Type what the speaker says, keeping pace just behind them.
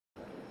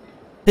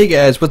Hey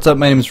guys, what's up?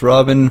 My name is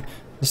Robin.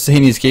 This is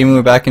Haney's Gaming.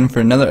 We're back in for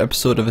another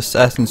episode of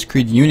Assassin's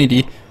Creed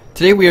Unity.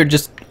 Today we're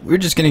just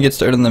gonna get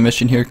started on the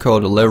mission here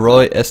called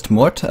Roi Est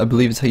Mort. I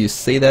believe is how you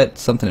say that,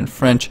 something in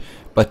French.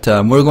 But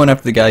we're going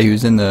after the guy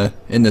who's in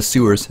the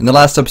sewers. In the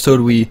last episode,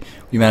 we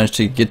managed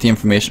to get the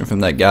information from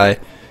that guy,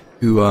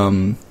 who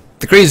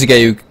the crazy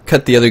guy who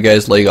cut the other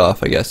guy's leg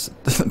off. I guess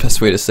that's the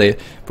best way to say it.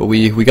 But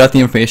we got the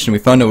information. We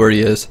found out where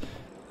he is,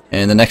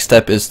 and the next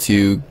step is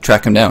to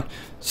track him down.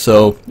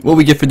 So what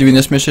we get for doing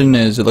this mission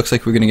is it looks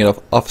like we're gonna get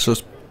an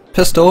officer's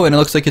pistol, and it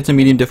looks like it's a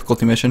medium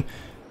difficulty mission.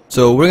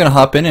 So we're gonna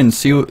hop in and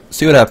see what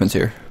happens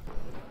here.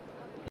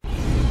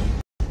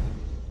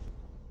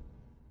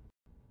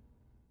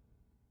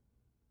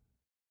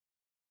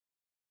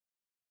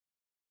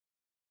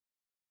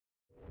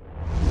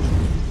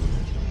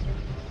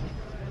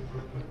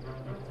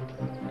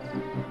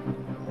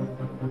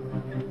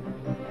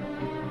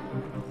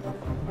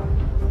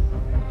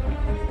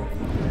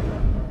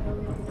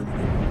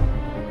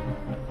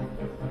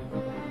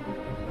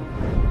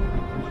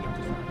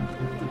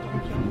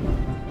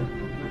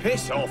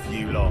 Piss off,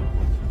 you lot.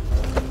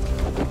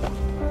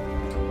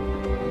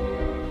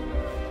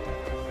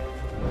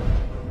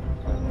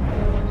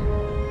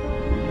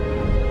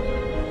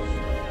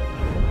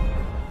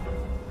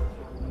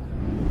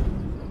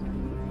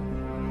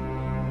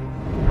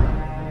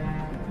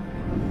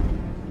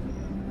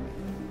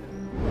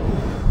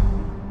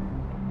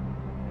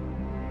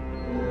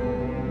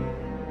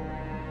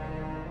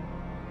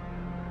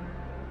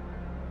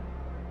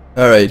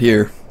 Alright,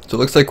 here. So it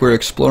looks like we're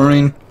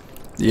exploring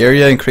the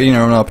area and creating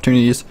our own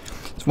opportunities.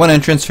 It's one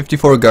entrance,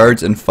 54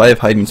 guards, and 5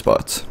 hiding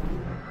spots.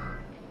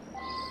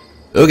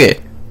 Okay.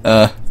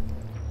 Couple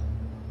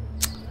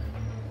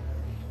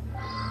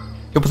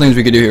things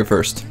we could do here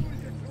first.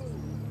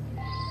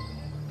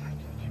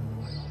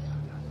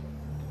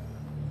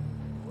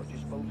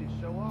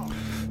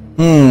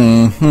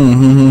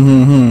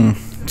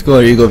 Let's go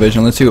to Ego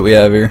Vision. Let's see what we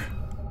have here.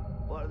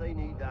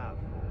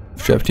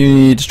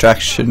 Opportunity,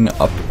 distraction,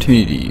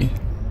 opportunity.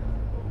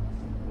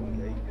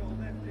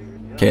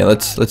 Okay,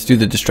 let's do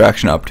the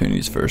distraction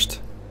opportunities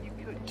first.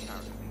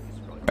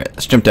 Alright,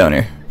 let's jump down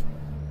here.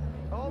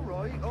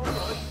 Alright. We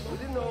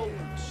didn't all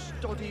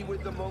study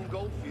with the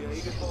Montgolfier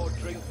before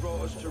drink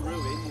brought us to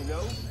ruin, you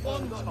know?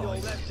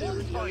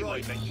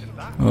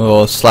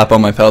 Oh, slap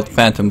on my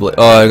phantom blade.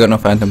 Oh, I got no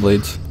phantom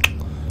blades.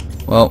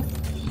 Well,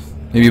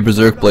 maybe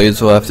berserk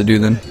blades we'll have to do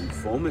then.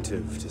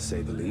 Informative, to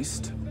say the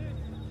least.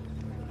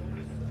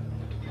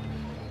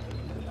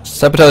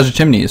 Sabotage the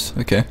chimneys.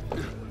 Okay.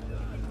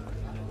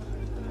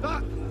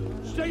 Back!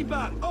 Stay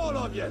back, all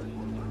of you!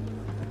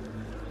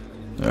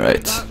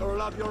 Alright. Or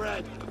I'll have your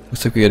head.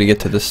 Looks like we gotta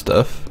get to this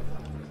stuff.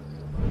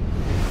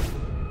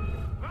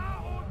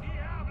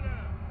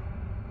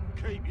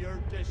 Keep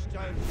your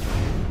distance.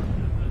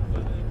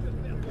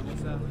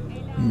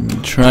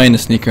 I'm trying to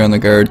sneak around the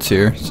guards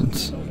here,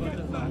 since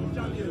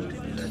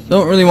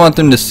don't really want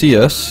them to see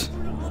us.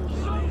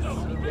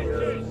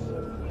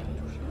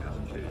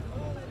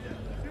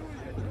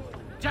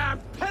 Damn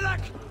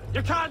pillock!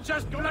 You can't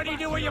just bloody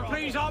do what you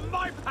please on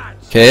my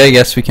pants! Okay, I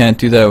guess we can't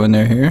do that when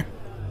they're here.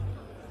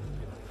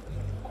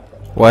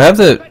 Well, I have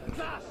the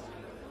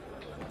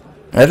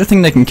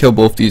thing that can kill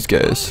both these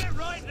guys.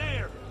 Right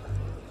there.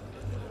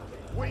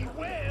 We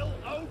will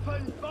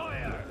open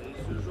fire!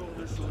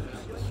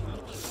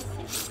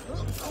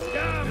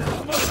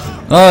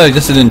 Oh, I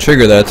guess it didn't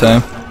trigger that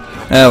time.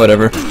 Ah,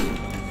 whatever.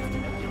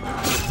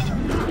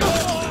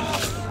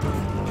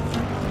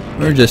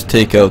 Or just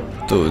take out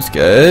those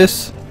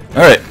guys.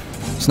 Alright,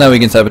 so now we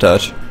can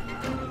sabotage.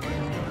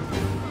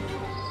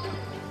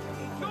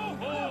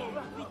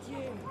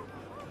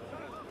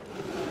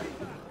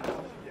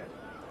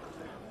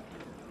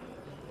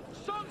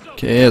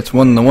 Okay, it's the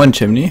one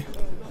chimney.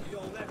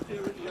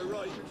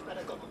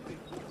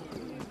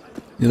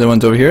 The other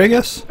one's over here, I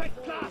guess?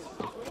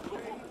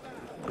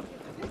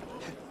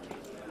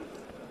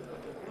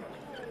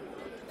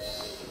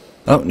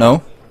 Oh,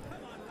 no.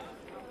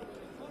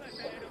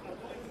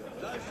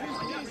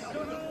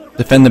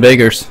 Defend the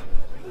beggars.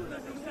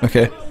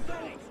 Okay.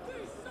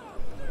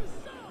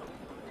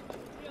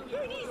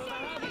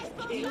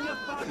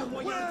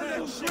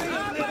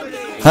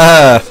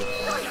 Ha!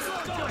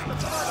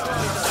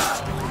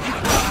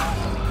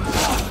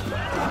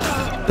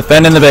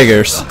 Defending the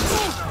beggars.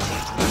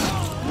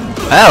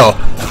 Ow!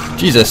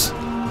 Jesus.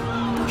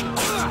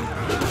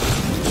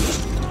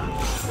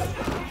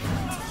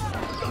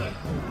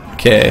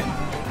 Okay.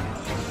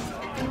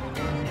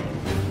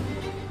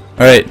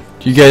 Alright,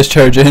 you guys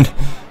charge in.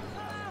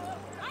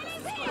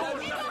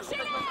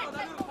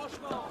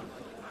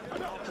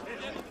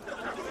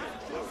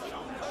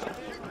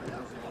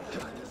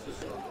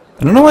 I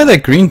don't know why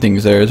that green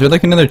thing's there. Is there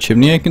like another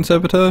chimney I can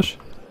sabotage?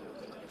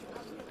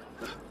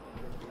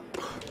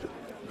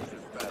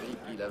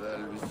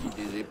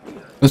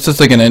 It's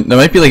just like there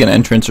might be like an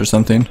entrance or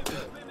something.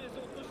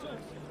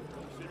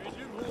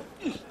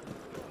 I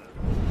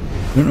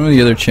don't know where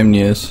the other chimney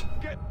is.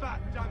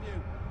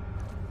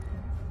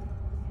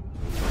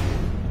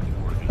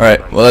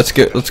 Alright, well let's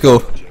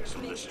go.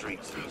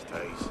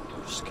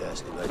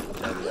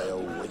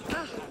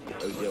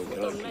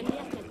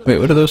 Wait,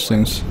 what are those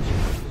things?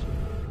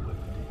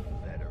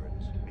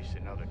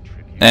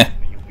 Eh.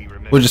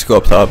 We'll just go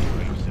up top.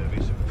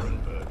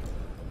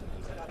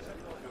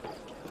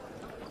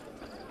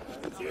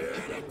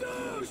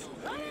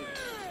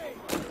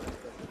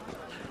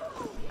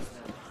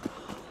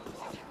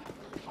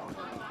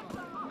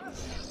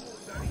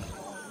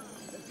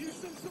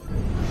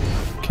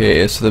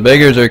 Okay, so the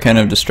beggars are kind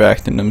of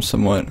distracting them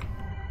somewhat.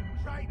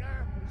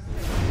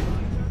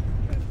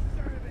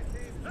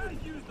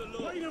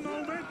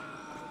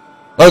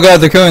 Oh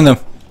god, they're killing them!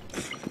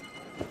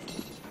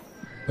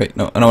 Wait,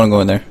 no, I don't want to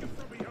go in there.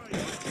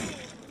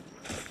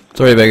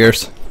 Sorry,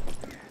 beggars.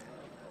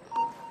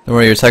 Don't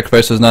worry, your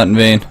sacrifice was not in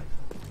vain.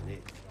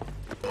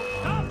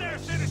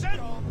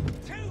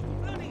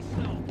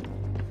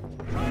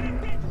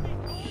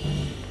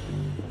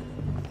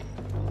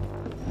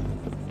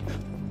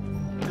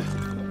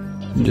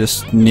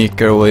 Just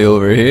sneak our way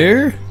over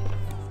here.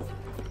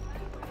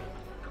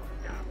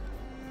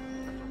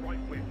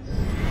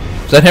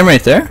 Is that him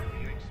right there?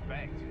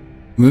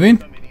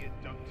 Moving?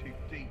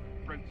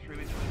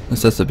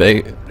 Unless that's a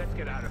bag.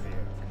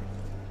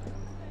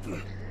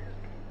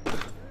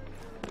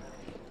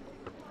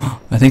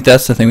 I think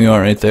that's the thing we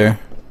want right there.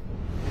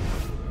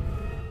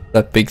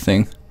 That big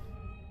thing.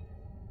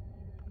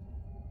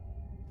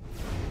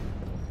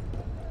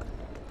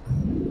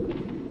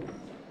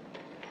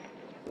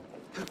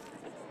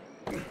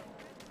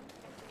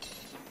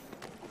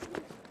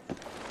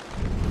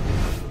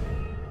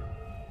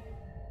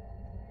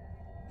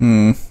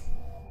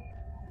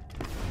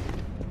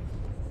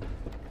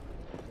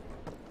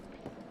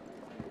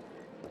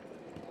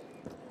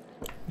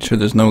 Sure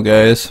there's no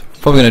guys.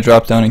 Probably gonna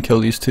drop down and kill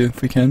these two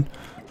if we can.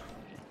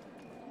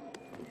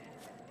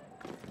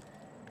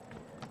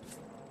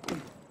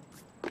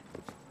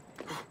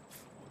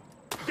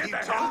 Get the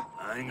hell!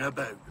 Hang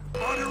about.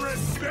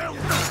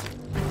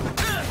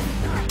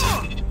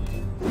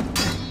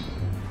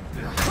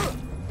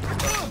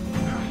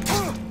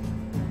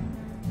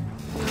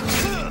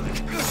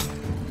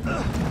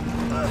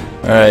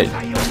 Alright.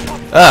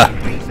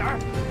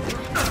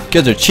 Ah!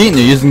 Kids are cheating,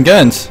 they're using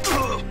guns.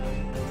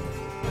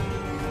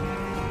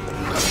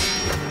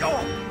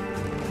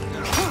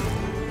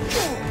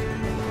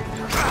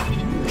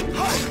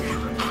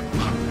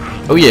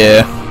 Oh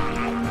yeah.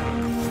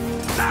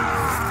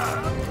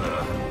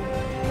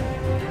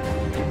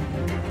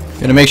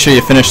 Gotta make sure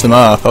you finish them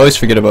off. I always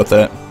forget about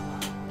that.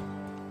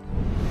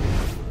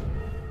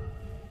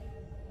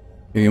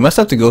 You must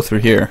have to go through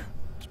here.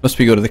 Must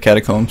be go to the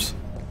catacombs.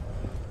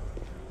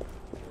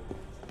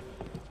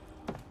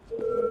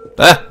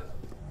 Ah!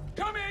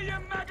 Come here,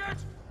 you maggot!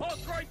 I'll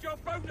break your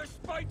bone to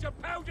spite your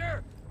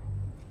powder!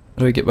 How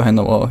do I get behind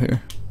the wall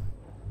here?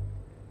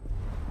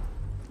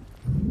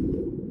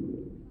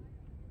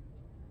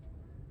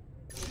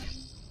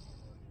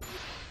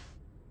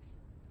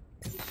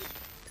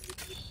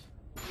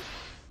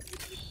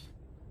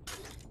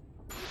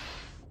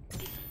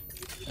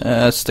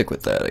 Let's stick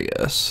with that, I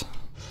guess.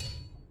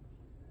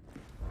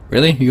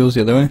 Really? He goes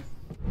the other way?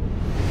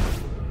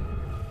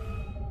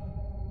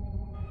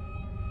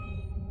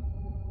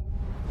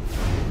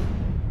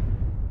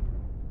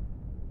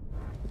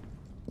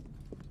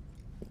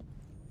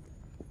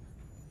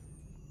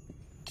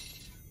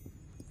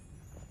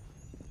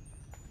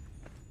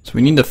 So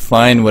we need to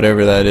find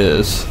whatever that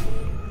is.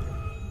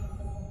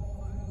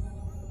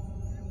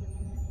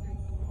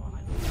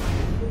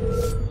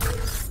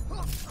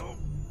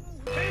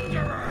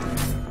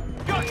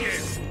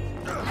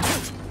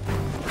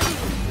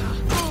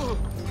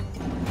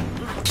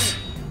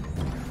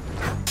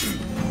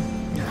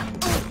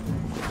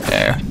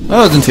 There. That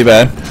wasn't too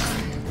bad.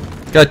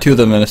 Got two of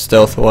them in a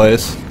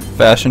stealth-wise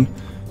fashion.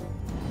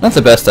 Not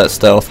the best at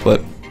stealth,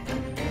 but...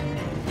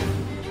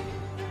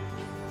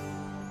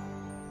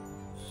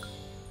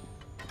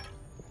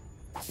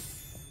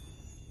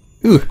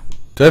 Ooh,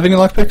 do I have any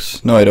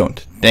lockpicks? No, I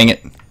don't. Dang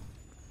it.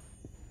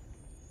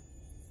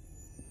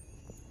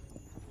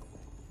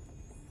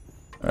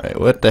 Alright,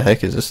 what the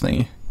heck is this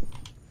thingy?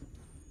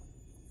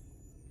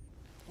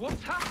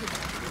 What's happened?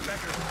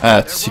 Ah,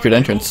 it's a secret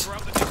entrance.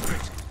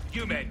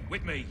 You men,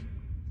 with me.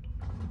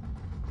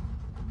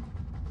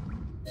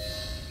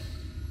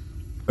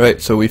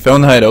 Right, so we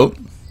found the hideout.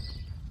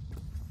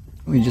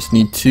 We just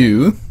need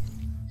to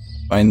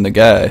find the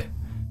guy.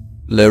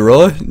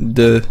 Roi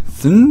de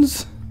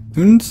Thuns?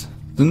 Thuns?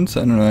 Thuns?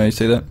 I don't know how you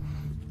say that.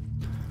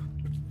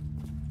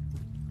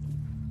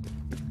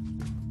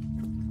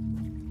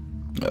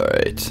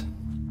 Alright.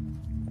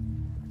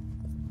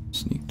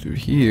 Sneak through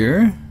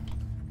here.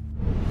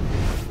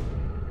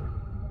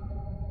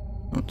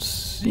 Don't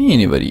see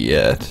anybody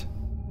yet.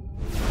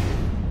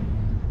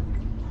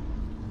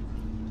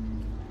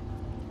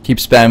 Keep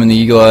spamming the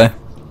eagle eye.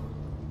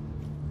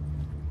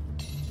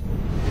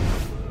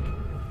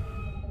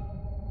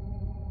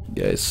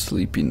 Guy's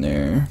sleeping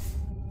there.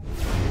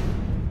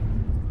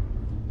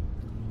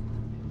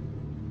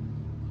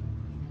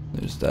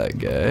 There's that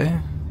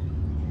guy.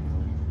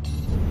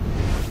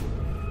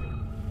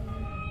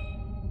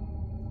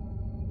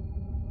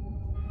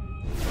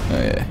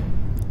 Oh yeah.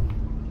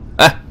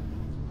 Ah!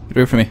 Get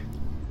away from me.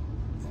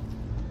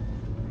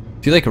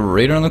 Is he like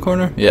right around the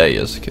corner? Yeah, he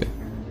is. Okay.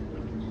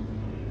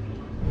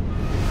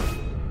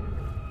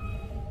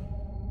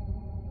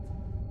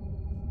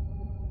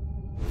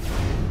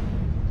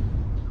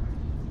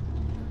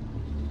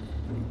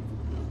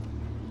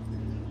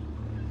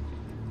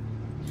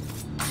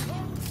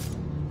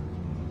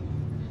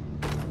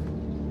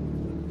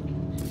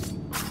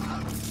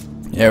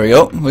 There we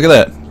go. Look at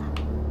that.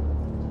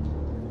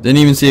 Didn't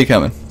even see it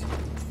coming.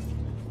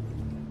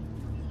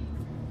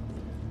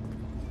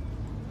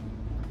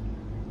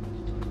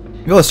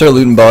 Maybe I'll start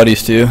looting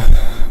bodies too.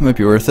 Might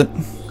be worth it.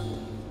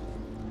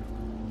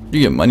 You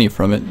get money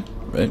from it,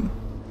 right?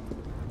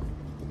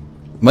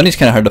 Money's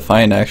kind of hard to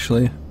find,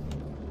 actually.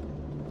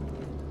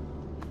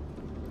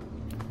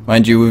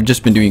 Mind you, we've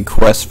just been doing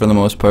quests for the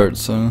most part,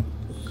 so.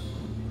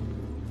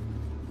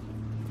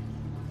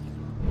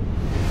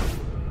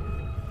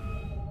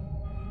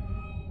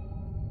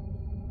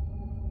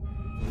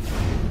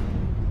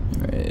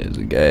 Alright, there's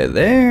a guy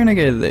there and a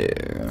guy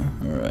there.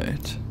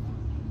 Alright.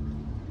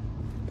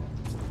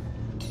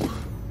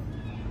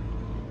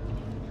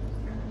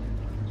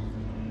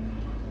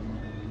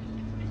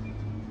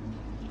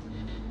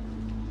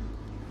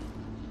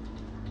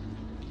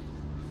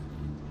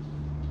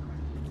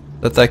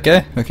 That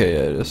guy? Okay,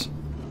 yeah, it is.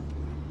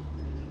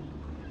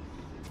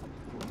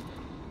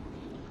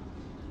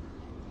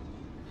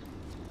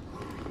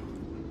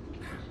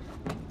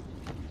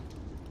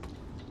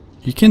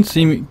 You can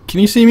see me.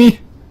 Can you see me?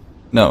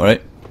 No,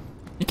 right?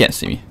 You can't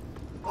see me.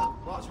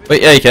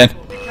 Wait, yeah, you can.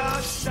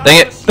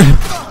 Dang it!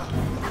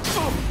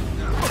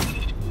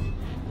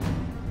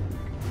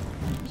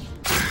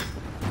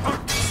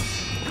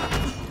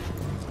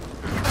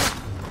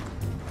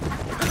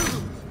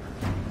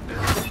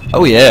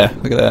 Oh yeah,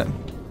 look at that.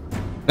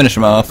 Finish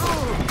him off.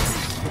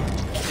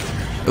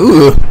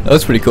 Ooh, that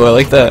was pretty cool, I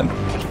like that.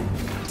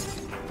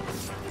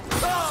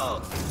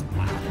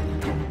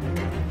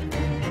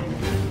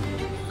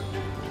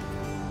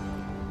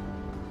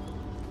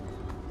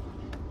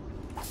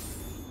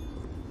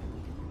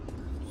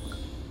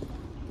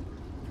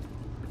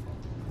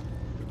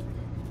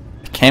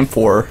 Camp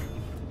 4.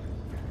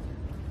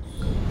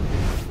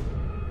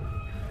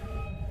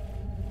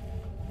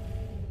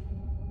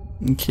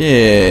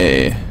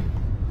 Okay.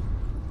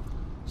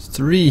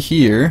 3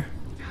 here.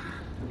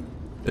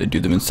 Gotta do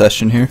them in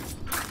session here.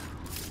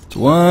 It's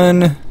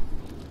 1,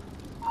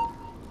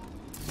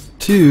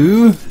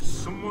 2,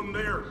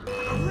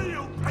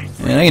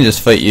 and I can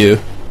just fight you.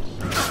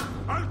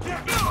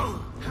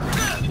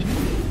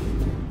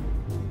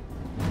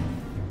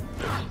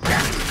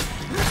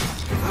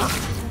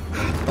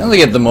 I only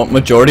get the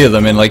majority of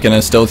them in like in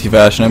a stealthy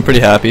fashion. I'm pretty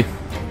happy.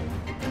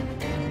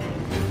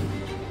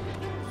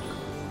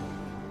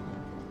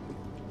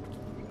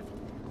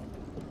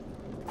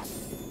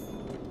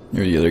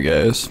 Here are the other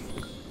guys.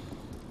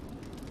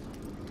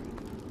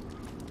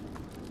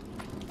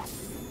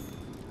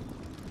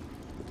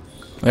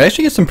 I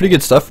actually get some pretty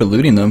good stuff for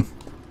looting them.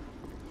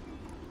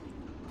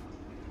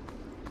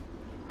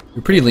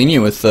 You're pretty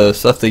lenient with the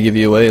stuff they give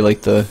you away,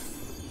 like the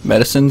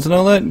medicines and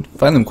all that.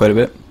 Find them quite a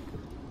bit.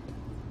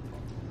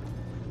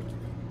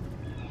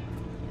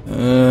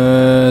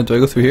 Do I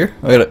go through here?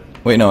 I gotta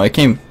wait. No, I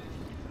came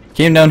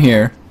down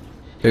here.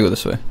 Gotta go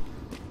this way.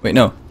 Wait,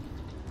 no.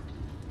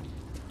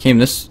 Came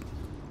this.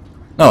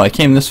 No, I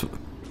came this.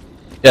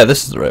 Yeah,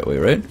 this is the right way,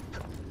 right?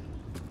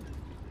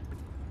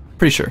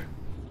 Pretty sure.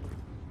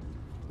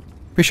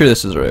 Pretty sure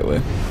this is the right way.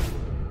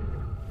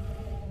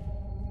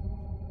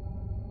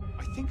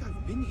 I think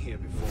I've been here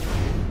before.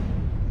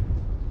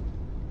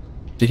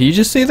 Did he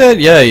just say that?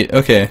 Yeah.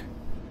 Okay.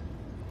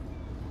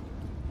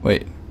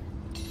 Wait.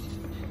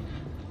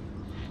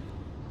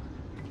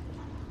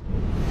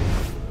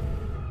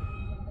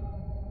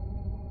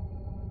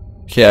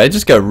 Okay, I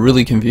just got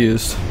really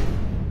confused.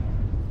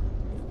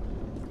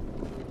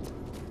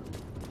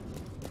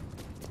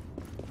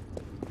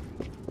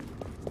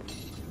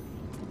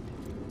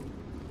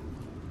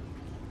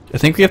 I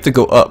think we have to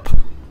go up.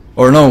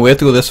 Or no, we have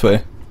to go this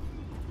way.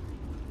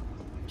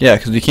 Yeah,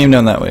 because we came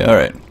down that way.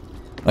 Alright.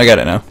 I got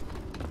it now.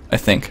 I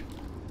think.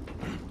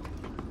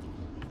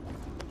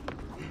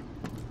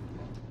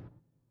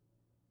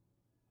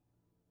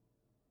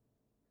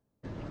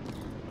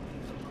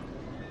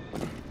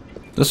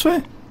 This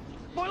way?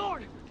 My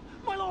lord!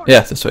 My lord!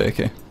 Yeah, this way,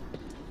 okay.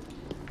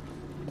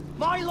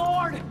 My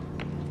lord! It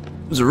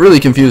was really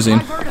confusing.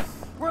 I've heard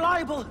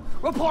reliable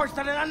reports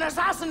that an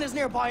assassin is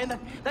nearby and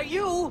that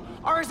you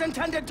are his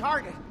intended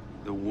target.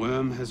 The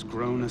worm has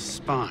grown a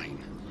spine.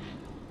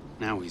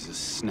 Now he's a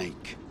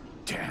snake.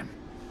 Damn.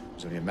 It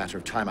was only a matter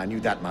of time I knew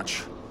that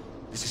much.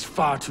 This is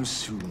far too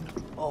soon.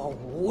 Oh,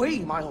 we,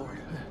 my lord.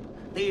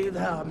 The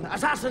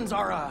assassins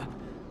are,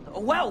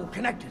 well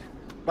connected.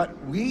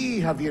 But we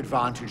have the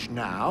advantage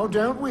now,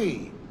 don't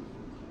we?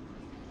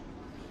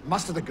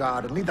 Muster the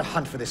guard and lead the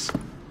hunt for this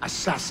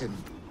assassin.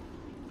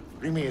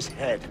 Bring me his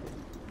head.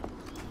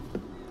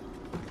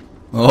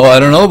 Oh, I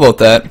don't know about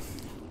that.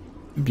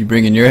 You'd be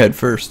bringing your head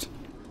first.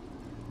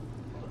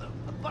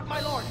 But my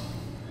lord,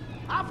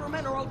 our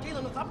men are out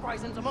dealing with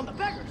uprisings among the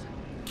beggars.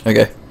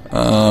 Okay.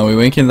 We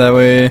winking that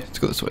way. Let's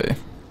go this way.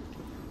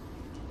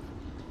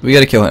 We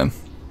gotta kill him.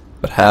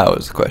 But how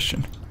is the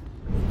question.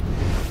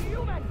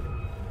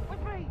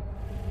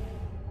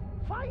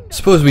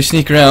 Suppose we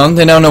sneak around.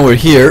 They now know we're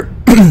here.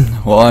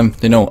 Well,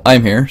 they know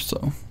I'm here,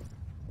 so.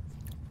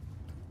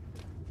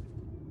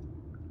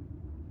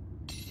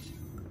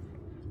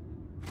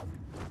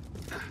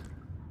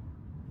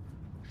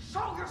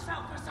 Show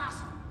yourself,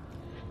 assassin!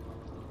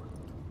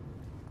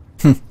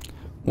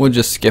 We'll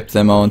just skip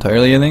them all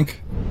entirely, I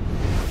think.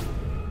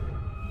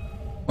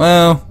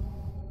 Well.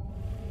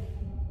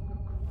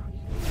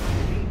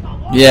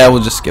 Yeah,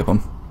 we'll just skip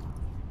them.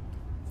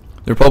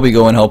 They'll probably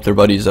go and help their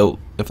buddies out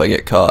if I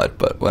get caught,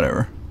 but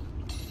whatever.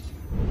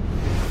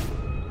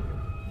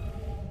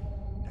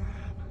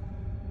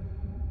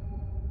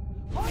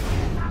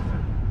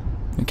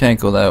 I can't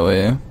go that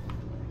way.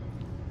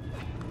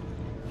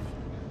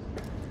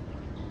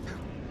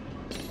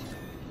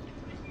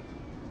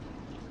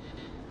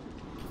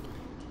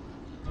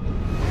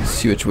 Let's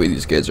see which way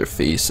these guys are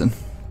facing.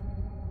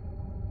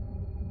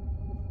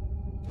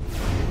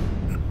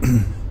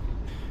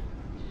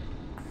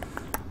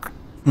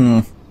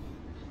 Can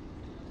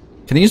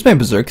I use my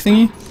berserk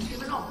thingy?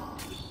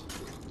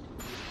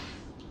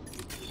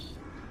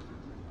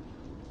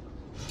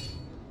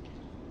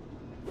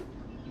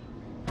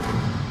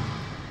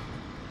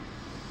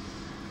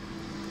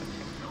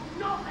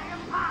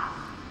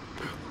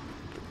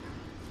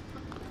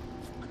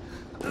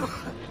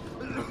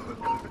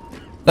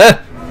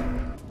 Ah!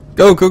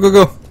 Go, go, go,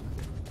 go!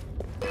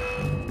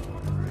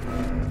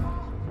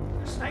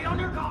 Stay on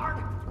your guard!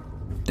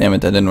 Damn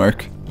it, that didn't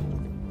work.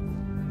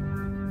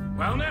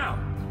 Well now,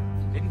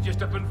 didn't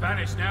just up and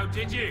vanish now,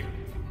 did you?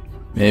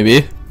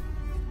 Maybe.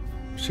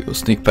 She will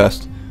sneak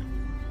past.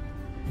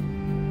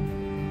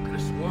 Could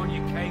have sworn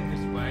you came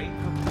this way.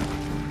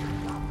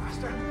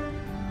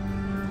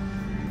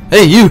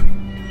 Hey, you!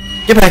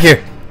 Get back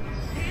here!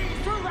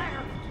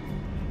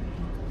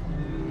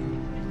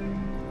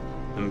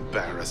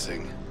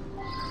 Embarrassing.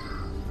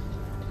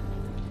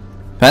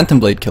 Phantom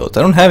Blade kills.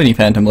 I don't have any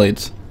Phantom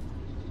Blades.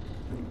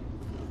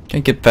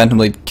 Can't get Phantom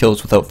Blade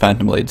kills without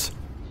Phantom Blades.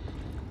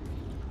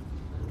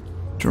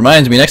 Which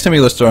reminds me, next time we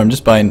go to the store, I'm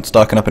just buying,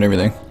 stocking up and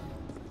everything.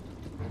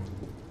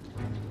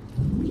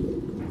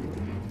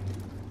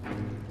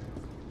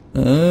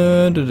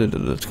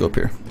 Let's go up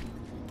here.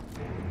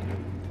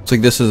 Looks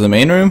like this is the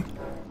main room.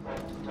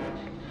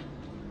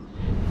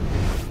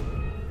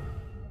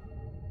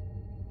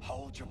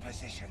 Hold your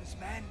positions,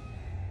 men.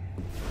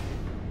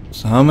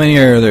 So how many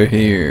are there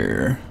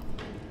here?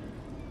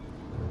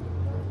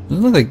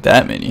 Doesn't look like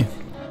that many.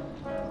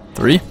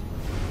 3?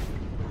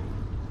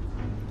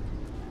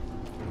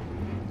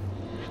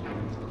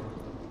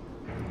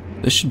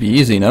 This should be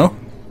easy, no?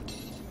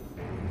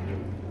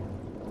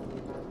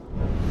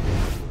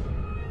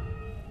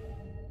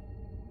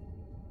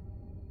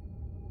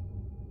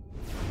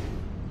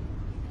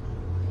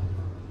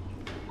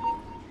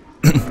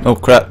 Oh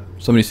crap,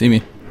 somebody see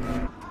me.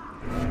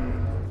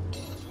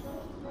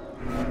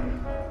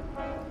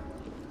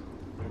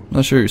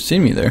 Not sure you've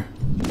seen me there.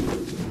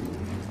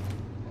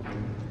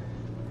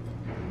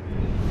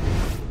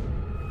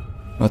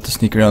 I'll have to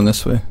sneak around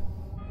this way.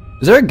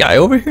 Is there a guy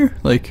over here?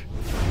 Like,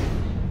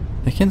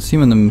 I can't see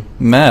him on the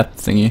map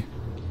thingy.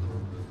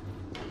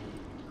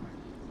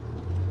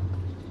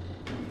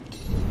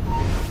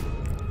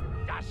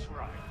 That's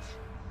right.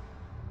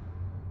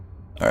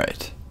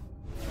 Alright.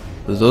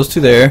 There's those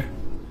two there.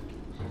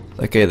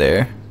 That guy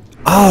there.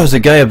 Oh, there's a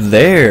guy up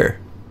there.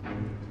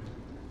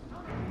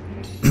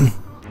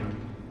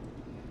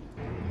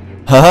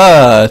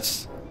 Haha,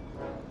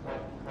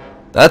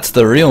 that's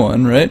the real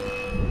one, right?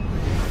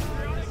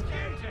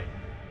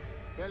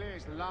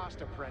 Billy's last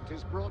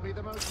apprentice brought me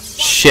the most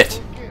Shit.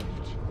 gift.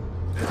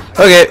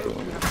 Okay,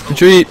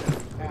 retreat.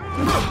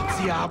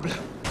 Diable.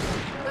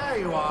 There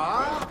you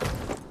are.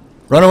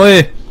 Run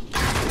away.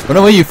 Run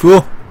away, you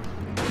fool.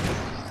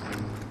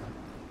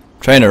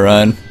 Trying to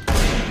run.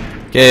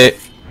 Okay,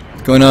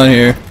 what's going on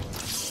here?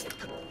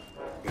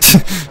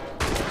 Still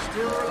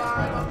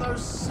relying on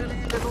those silly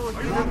little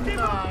hidden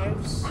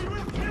knives.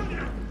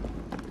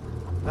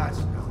 That's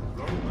not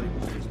wrong,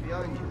 mate. It's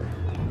behind you.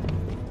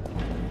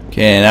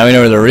 Okay, now we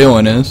know where the real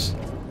one is.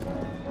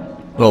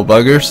 Little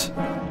buggers.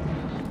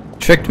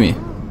 Tricked me.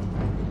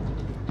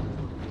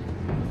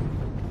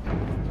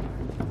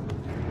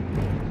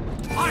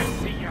 I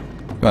see you.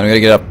 Come on, we gotta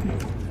get up.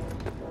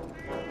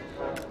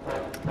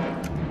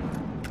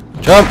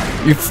 Jump!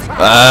 You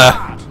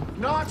ah!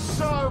 Not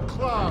so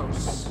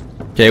close.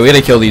 Okay, we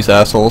gotta kill these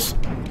assholes.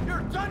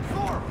 You're done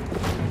for!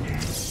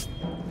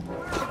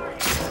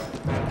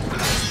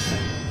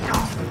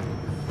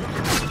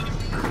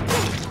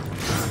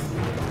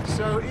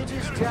 So it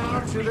is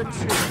down to the two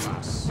of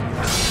us.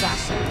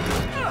 Assassin.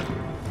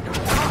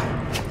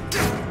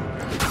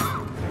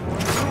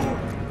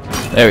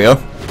 There we go.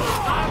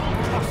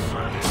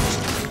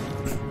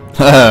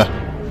 Haha.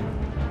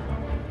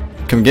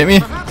 Come get me?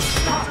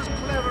 Perhaps not as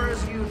clever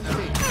as you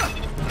think.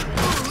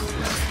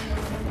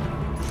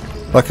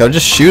 Fuck, I'll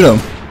just shoot him.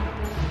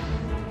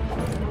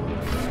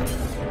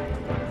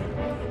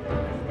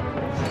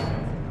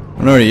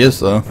 I know where he is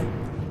though.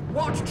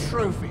 What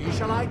trophy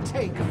shall I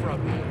take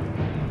from you?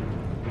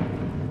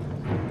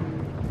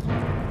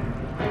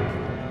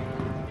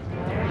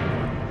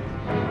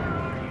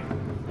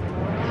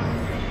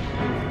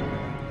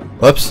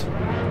 Whoops.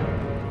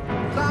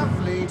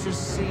 Lovely to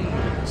see you,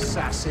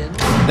 assassin.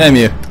 Damn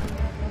you.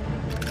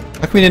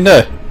 How come we didn't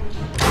die?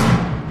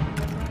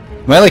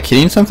 Am I like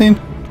hitting something?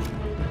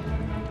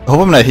 I hope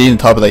I'm not hitting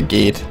the top of that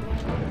gate.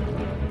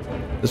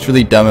 It's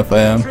really dumb if I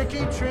am.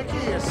 Tricky, tricky,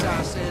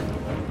 assassin.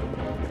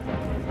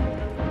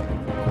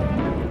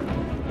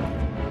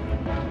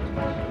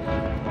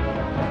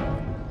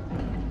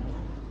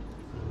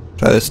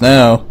 Try this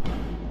now.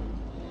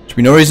 Should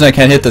be no reason I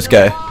can't hit this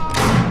guy.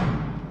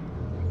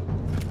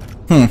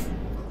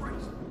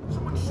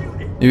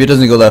 Maybe it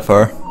doesn't go that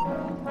far.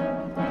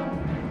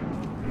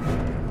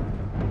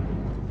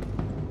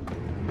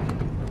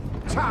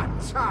 Tut,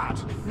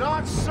 tut.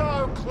 Not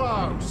so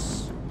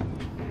close.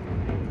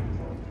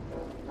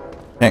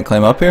 Can't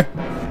climb up here?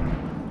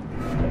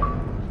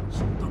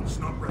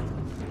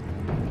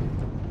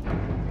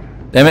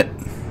 Damn it.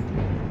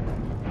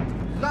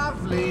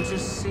 Lovely to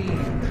see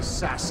you,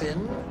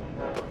 assassin.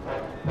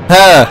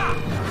 Ha!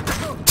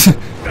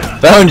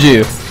 Found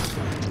you!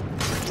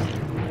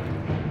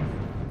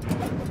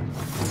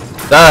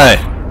 Die!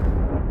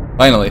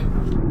 Finally.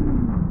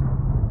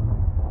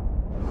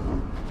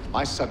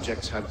 My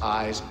subjects have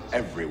eyes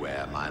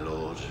everywhere, my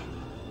lord.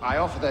 I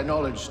offer their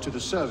knowledge to the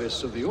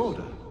service of the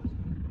Order.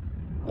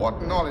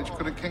 What knowledge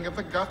could a king of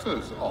the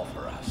gutters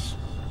offer us?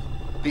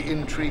 The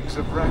intrigues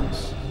of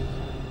rats.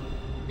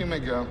 You may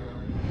go.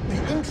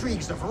 The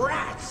intrigues of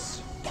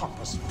rats!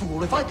 Pompous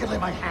fool, if I could lay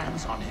my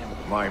hands on him.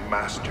 My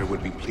master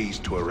would be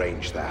pleased to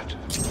arrange that.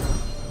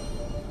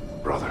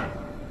 Brother.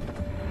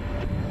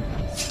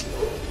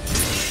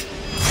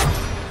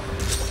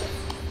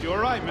 You all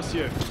right,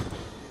 monsieur?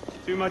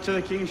 Too much of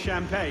the king's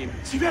champagne?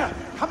 Sylvain,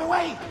 come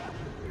away!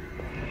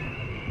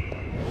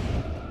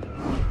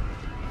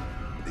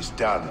 It's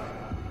done.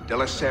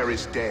 Delacerre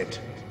is dead.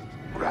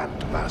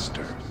 Grand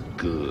Master.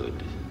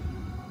 Good.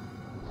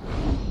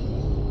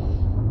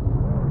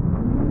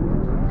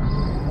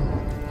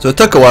 So it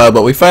took a while,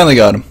 but we finally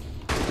got him.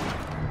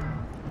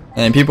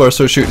 And people are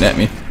still shooting at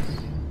me.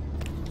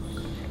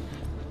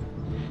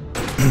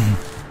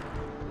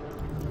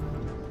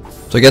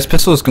 So I guess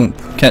pistols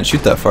can't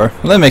shoot that far.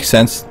 Well, that makes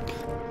sense.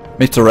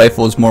 Makes the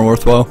rifles more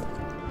worthwhile.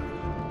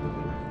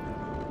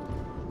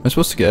 Am I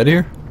supposed to get out of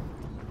here?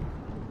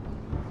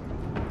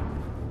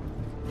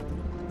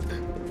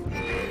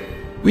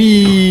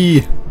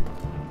 Whee!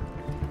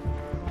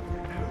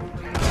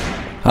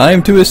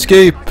 Time to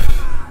escape!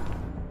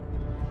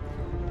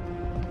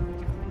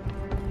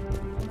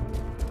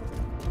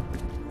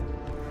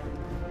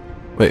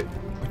 Wait,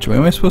 which way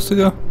am I supposed to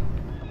go?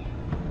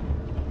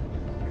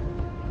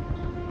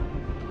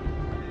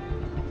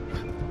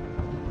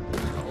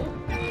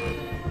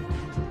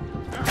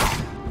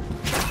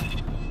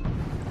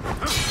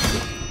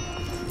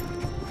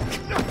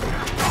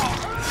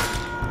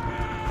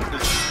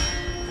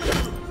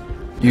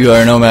 You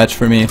are no match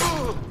for me.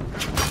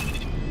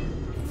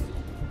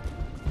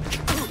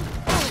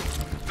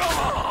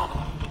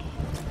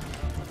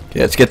 Okay,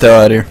 let's get the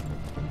hell out of here.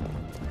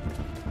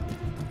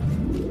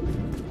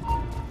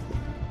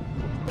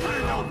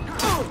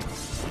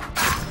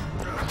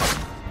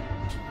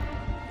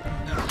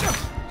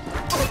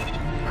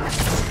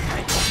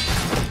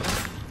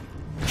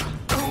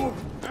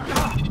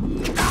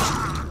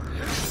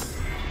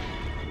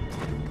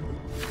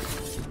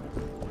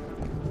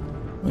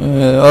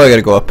 Oh, I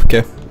gotta go up,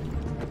 okay.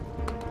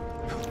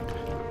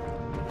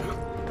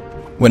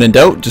 When in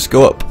doubt, just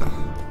go up.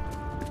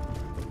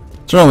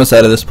 So we're almost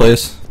out of this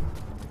place.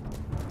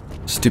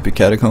 Stupid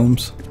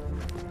catacombs.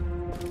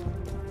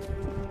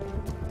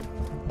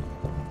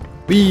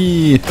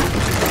 Whee!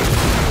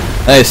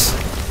 Nice.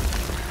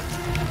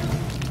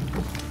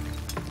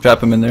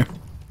 Trap him in there.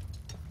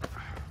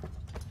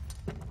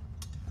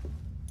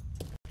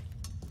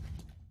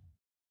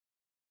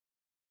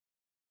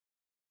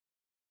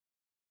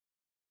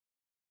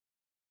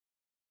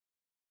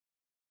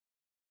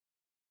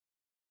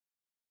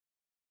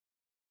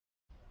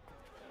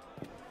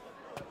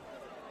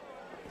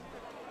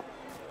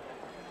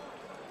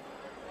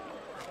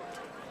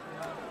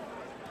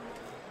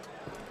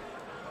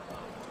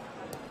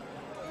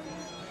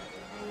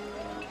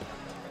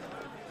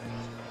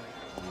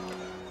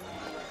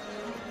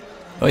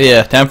 Oh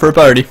yeah, time for a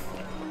party.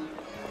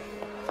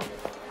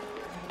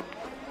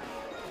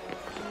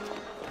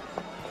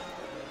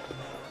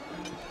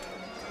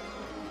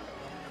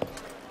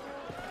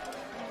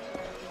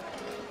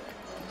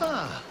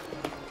 Ah,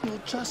 you're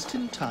just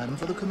in time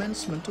for the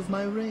commencement of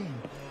my reign.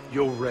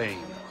 Your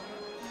reign.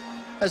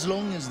 As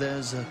long as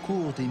there's a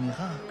Cour des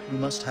Miracles, you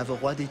must have a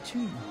Roi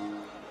d'Etude.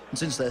 And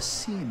since there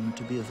seemed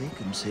to be a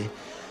vacancy,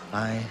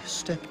 I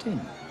stepped in.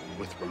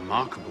 With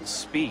remarkable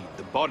speed,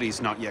 the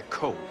body's not yet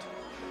cold.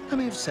 I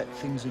may have set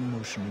things in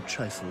motion a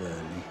trifle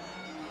early.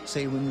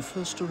 Say, when you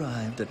first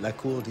arrived at La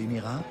Cour des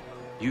Miracles,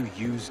 You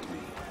used me.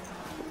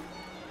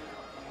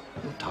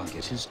 your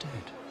target is dead.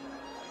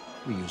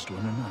 we used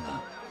one another.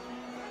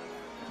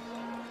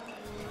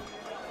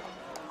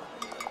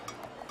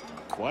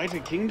 Quite a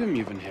kingdom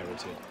you've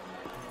inherited.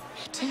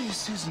 It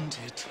is, isn't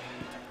it?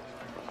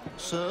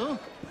 So,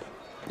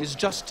 is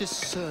justice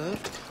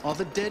served? Are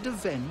the dead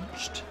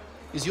avenged?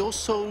 Is your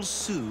soul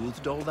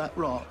soothed, all that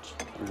rot?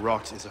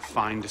 Rot is a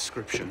fine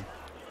description.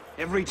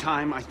 Every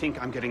time I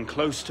think I'm getting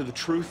close to the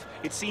truth,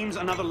 it seems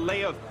another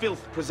layer of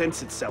filth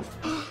presents itself.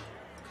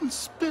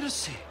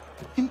 Conspiracy,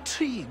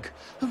 intrigue,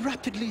 a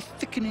rapidly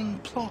thickening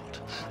plot.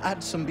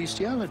 Add some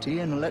bestiality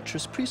and a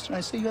lecherous priest, and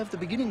I say you have the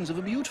beginnings of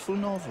a beautiful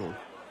novel.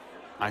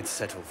 I'd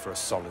settle for a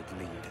solid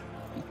lead.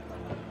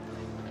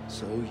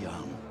 So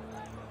young,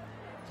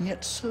 and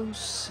yet so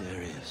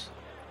serious.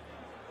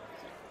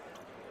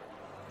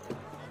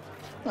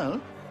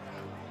 Well,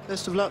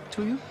 best of luck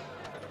to you.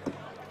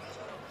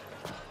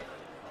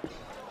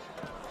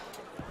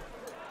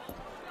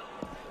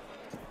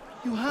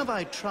 You have,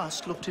 I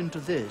trust, looked into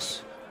this.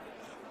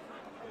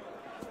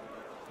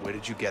 Where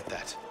did you get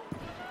that?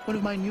 One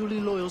of my newly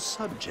loyal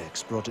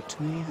subjects brought it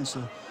to me as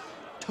a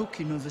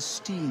token of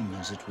esteem,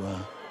 as it were.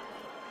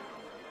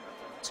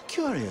 It's a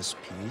curious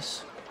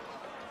piece.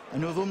 I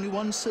know of only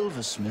one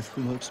silversmith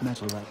who works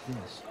metal like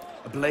this.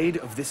 A blade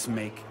of this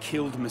make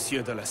killed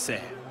Monsieur de la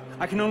Serre.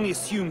 I can only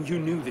assume you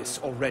knew this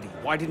already.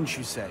 Why didn't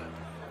you say?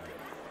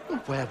 Well,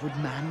 where would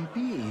man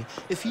be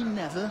if he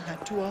never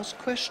had to ask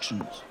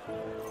questions?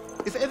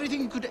 If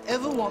everything he could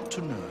ever want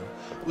to know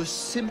was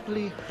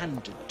simply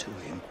handed to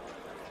him,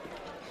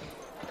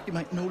 he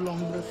might no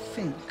longer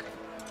think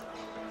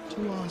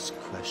to ask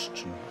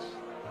questions.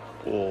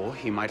 Or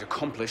he might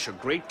accomplish a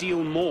great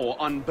deal more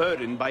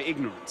unburdened by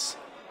ignorance.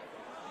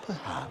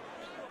 Perhaps.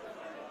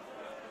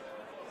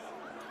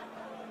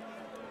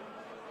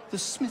 The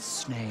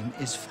smith's name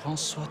is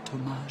François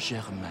Thomas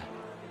Germain.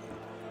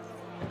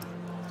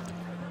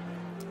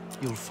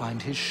 You'll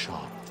find his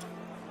shop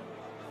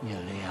near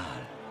Leal.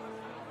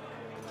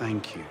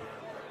 Thank you.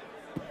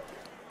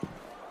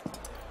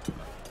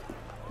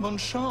 Bonne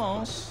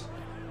chance.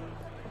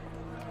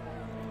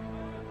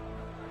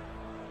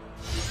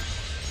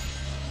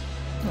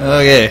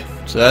 Okay,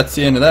 so that's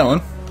the end of that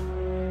one.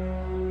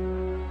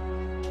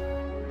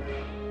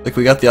 Like,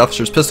 we got the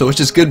officer's pistol, which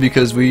is good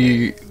because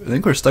I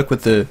think we're stuck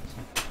with the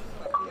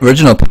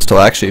original pistol,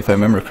 actually, if I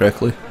remember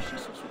correctly.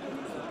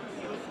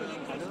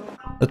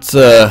 Let's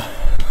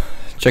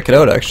check it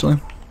out, actually.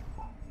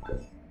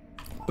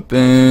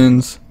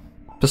 Weapons,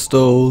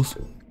 pistols.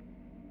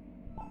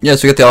 Yeah,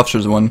 so we got the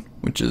officer's one,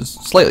 which is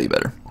slightly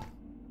better.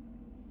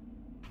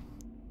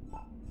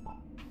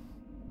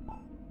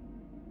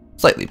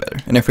 Slightly better.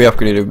 And if we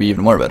upgrade it, it would be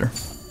even more better.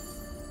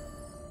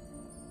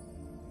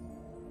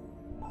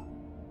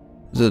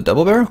 Is it a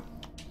double barrel?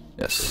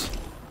 Yes.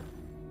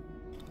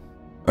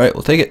 Alright,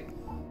 we'll take it.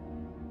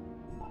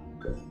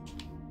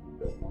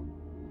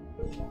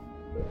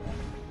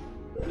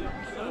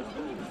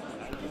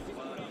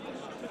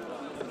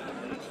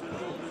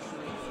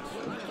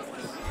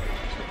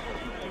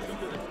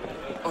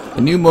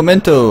 A new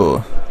memento.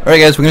 Alright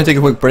guys, we're going to take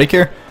a quick break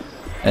here.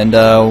 And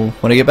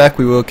when I get back,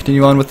 we will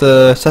continue on with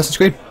Assassin's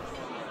Creed.